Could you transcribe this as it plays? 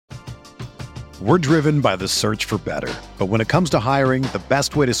We're driven by the search for better. But when it comes to hiring, the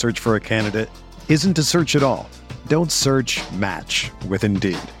best way to search for a candidate isn't to search at all. Don't search, match with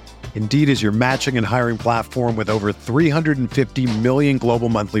Indeed. Indeed is your matching and hiring platform with over 350 million global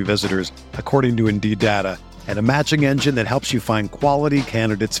monthly visitors, according to Indeed data, and a matching engine that helps you find quality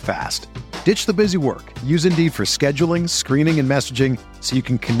candidates fast. Ditch the busy work. Use Indeed for scheduling, screening, and messaging so you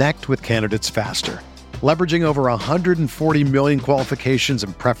can connect with candidates faster. Leveraging over 140 million qualifications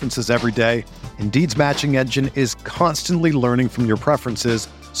and preferences every day, Indeed's matching engine is constantly learning from your preferences,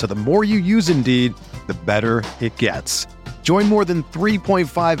 so the more you use Indeed, the better it gets. Join more than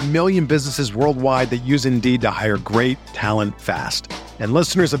 3.5 million businesses worldwide that use Indeed to hire great talent fast. And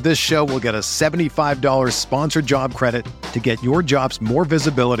listeners of this show will get a $75 sponsored job credit to get your jobs more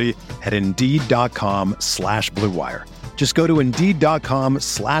visibility at Indeed.com/Blue Wire. Just go to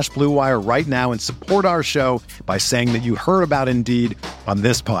Indeed.com/Blue Wire right now and support our show by saying that you heard about Indeed on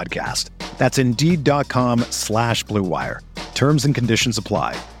this podcast. That's Indeed.com/Blue Wire. Terms and conditions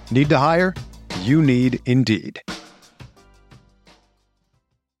apply. Need to hire? You need Indeed.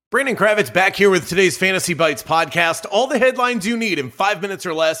 Brandon Kravitz back here with today's Fantasy Bites podcast. All the headlines you need in 5 minutes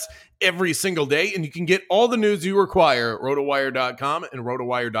or less every single day, and you can get all the news you require at rotowire.com and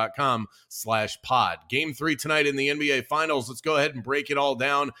rotowire.com/pod. Game 3 tonight in the NBA Finals. Let's go ahead and break it all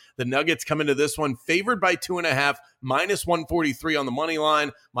down. The Nuggets come into this one favored by 2.5, minus 143 on the money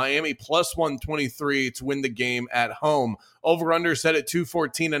line. Miami plus 123 to win the game at home. Over-under set at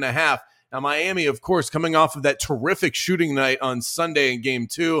 214.5. Now, Miami, of course, coming off of that terrific shooting night on Sunday in Game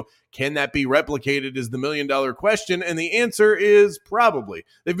 2. Can that be replicated is the million-dollar question, and the answer is probably.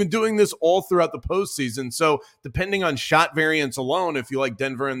 They've been doing this all throughout the postseason, so depending on shot variance alone, if you like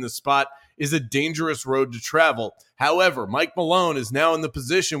Denver in this spot, is a dangerous road to travel. However, Mike Malone is now in the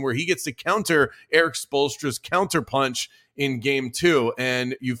position where he gets to counter Eric Spoelstra's counterpunch in Game 2,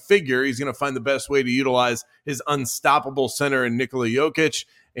 and you figure he's going to find the best way to utilize his unstoppable center in Nikola Jokic.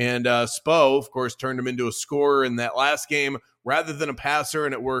 And Spo, of course, turned him into a scorer in that last game rather than a passer,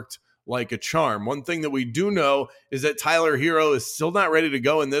 and it worked like a charm. One thing that we do know is that Tyler Herro is still not ready to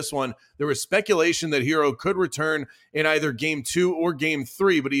go in this one. There was speculation that Herro could return in either Game 2 or Game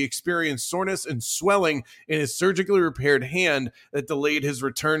 3, but he experienced soreness and swelling in his surgically repaired hand that delayed his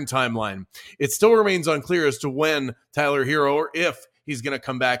return timeline. It still remains unclear as to when Tyler Herro, or if he's going to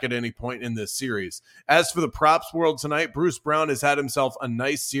come back at any point in this series. As for the props world tonight, Bruce Brown has had himself a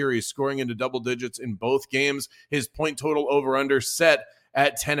nice series, scoring into double digits in both games. His point total over-under set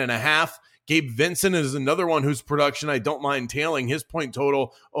at 10.5. Gabe Vincent is another one whose production I don't mind tailing. His point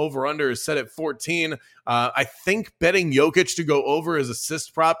total over-under is set at 14. I think betting Jokic to go over his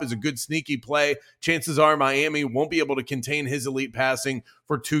assist prop is a good sneaky play. Chances are Miami won't be able to contain his elite passing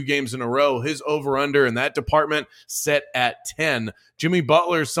for 2 games in a row. His over-under in that department set at 10. Jimmy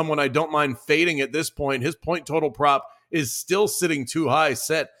Butler is someone I don't mind fading at this point. His point total prop is still sitting too high,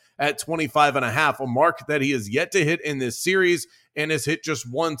 set at 25.5, a mark that he has yet to hit in this series and has hit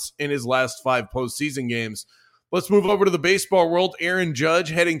just once in his last 5 postseason games. Let's move over to the baseball world. Aaron Judge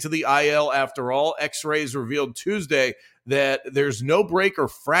heading to the IL after all. X-rays revealed Tuesday that there's no break or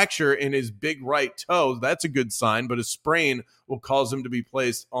fracture in his big right toe. That's a good sign, but a sprain will cause him to be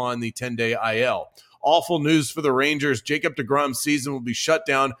placed on the 10-day IL. Awful news for the Rangers. Jacob deGrom's season will be shut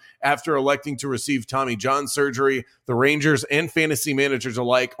down after electing to receive Tommy John surgery. The Rangers and fantasy managers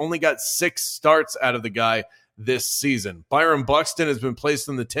alike only got 6 starts out of the guy this season. Byron Buxton has been placed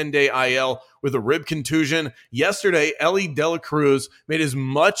on the 10-day IL with a rib contusion. Yesterday, Ellie De La Cruz made his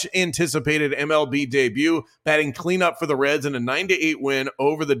much-anticipated MLB debut, batting cleanup for the Reds in a 9-8 win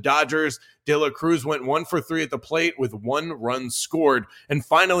over the Dodgers. De La Cruz went 1 for 3 at the plate with 1 run scored. And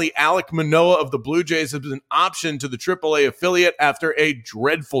finally, Alek Manoah of the Blue Jays has been optioned to the AAA affiliate after a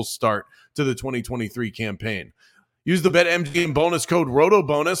dreadful start to the 2023 campaign. Use the BetMGM bonus code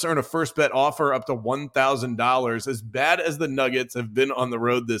ROTOBONUS. Earn a first bet offer up to $1,000. As bad as the Nuggets have been on the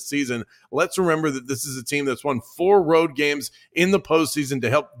road this season, let's remember that this is a team that's won 4 road games in the postseason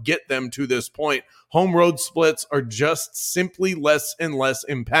to help get them to this point. Home road splits are just simply less and less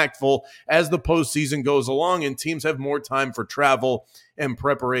impactful as the postseason goes along and teams have more time for travel and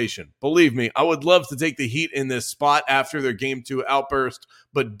preparation. Believe me, I would love to take the Heat in this spot after their Game 2 outburst,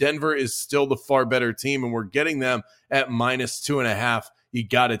 but Denver is still the far better team, and we're getting them at minus 2.5. You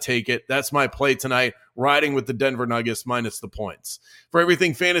got to take it. That's my play tonight, riding with the Denver Nuggets minus the points. For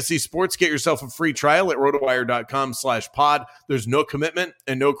everything fantasy sports, get yourself a free trial at rotowire.com/pod. There's no commitment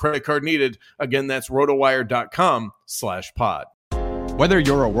and no credit card needed. Again, that's rotowire.com/pod. Whether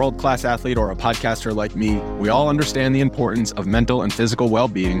you're a world-class athlete or a podcaster like me, we all understand the importance of mental and physical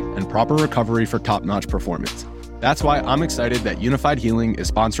well-being and proper recovery for top-notch performance. That's why I'm excited that Unified Healing is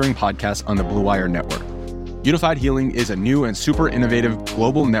sponsoring podcasts on the Blue Wire Network. Unified Healing is a new and super innovative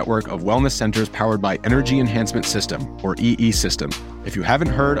global network of wellness centers powered by Energy Enhancement System, or EE System. If you haven't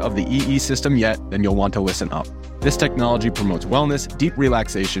heard of the EE System yet, then you'll want to listen up. This technology promotes wellness, deep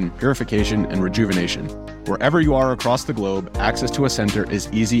relaxation, purification, and rejuvenation. Wherever you are across the globe, access to a center is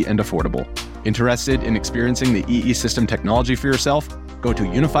easy and affordable. Interested in experiencing the EE System technology for yourself? Go to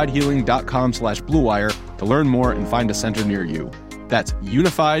unifiedhealing.com/bluewire to learn more and find a center near you. That's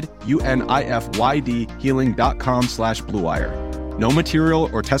unified, UNIFYD, healing.com/bluewire. No material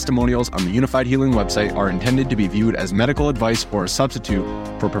or testimonials on the Unified Healing website are intended to be viewed as medical advice or a substitute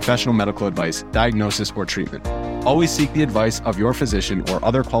for professional medical advice, diagnosis, or treatment. Always seek the advice of your physician or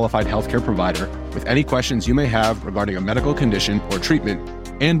other qualified healthcare provider with any questions you may have regarding a medical condition or treatment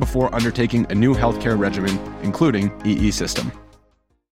and before undertaking a new healthcare regimen, including EE System.